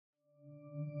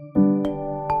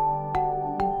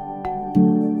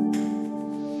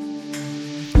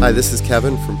Hi, this is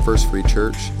Kevin from First Free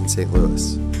Church in St.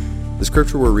 Louis. The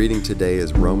scripture we're reading today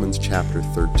is Romans chapter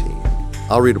 13.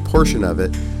 I'll read a portion of it,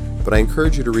 but I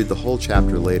encourage you to read the whole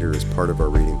chapter later as part of our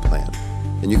reading plan.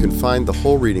 And you can find the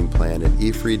whole reading plan at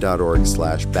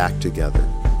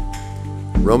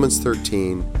efree.org/backtogether. Romans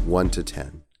 13,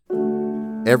 1-10.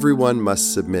 Everyone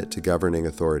must submit to governing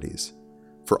authorities.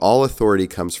 For all authority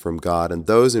comes from God, and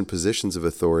those in positions of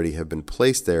authority have been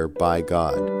placed there by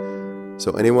God.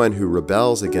 So anyone who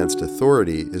rebels against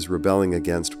authority is rebelling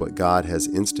against what God has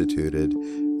instituted,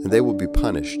 and they will be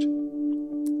punished.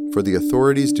 For the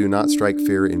authorities do not strike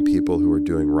fear in people who are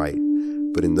doing right,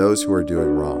 but in those who are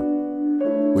doing wrong.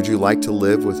 Would you like to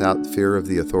live without fear of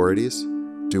the authorities?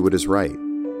 Do what is right,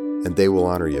 and they will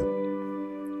honor you.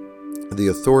 The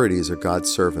authorities are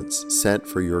God's servants, sent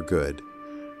for your good.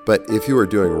 But if you are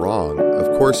doing wrong,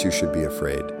 of course you should be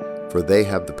afraid, for they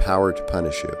have the power to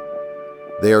punish you.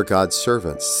 They are God's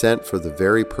servants, sent for the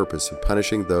very purpose of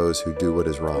punishing those who do what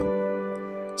is wrong.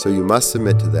 So you must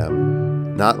submit to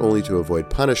them, not only to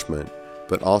avoid punishment,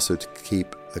 but also to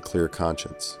keep a clear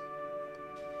conscience.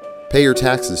 Pay your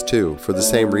taxes too, for the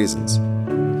same reasons.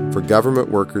 For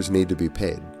government workers need to be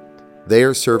paid. They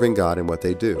are serving God in what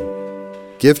they do.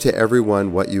 Give to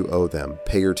everyone what you owe them.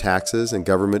 Pay your taxes and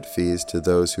government fees to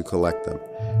those who collect them,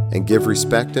 and give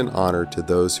respect and honor to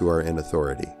those who are in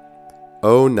authority.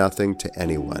 Owe nothing to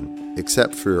anyone,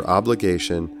 except for your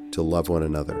obligation to love one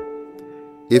another.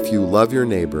 If you love your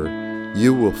neighbor,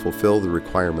 you will fulfill the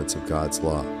requirements of God's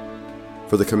law.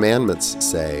 For the commandments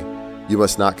say, you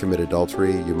must not commit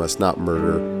adultery, you must not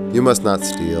murder, you must not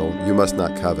steal, you must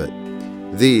not covet.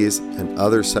 These and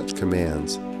other such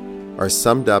commands are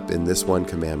summed up in this one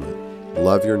commandment: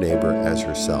 love your neighbor as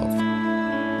yourself.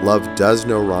 Love does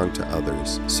no wrong to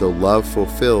others, so love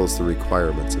fulfills the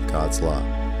requirements of God's law.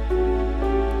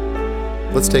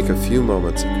 Let's take a few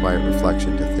moments of quiet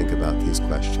reflection to think about these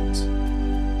questions.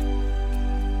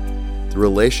 The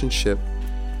relationship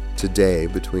today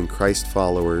between Christ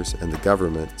followers and the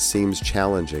government seems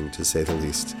challenging, to say the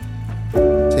least.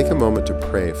 Take a moment to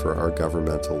pray for our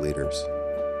governmental leaders.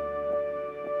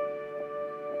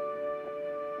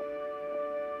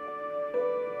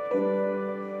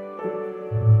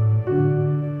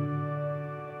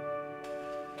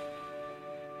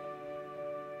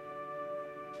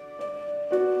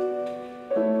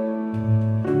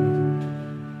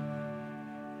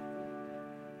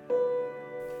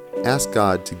 Ask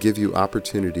God to give you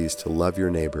opportunities to love your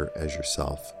neighbor as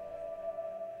yourself.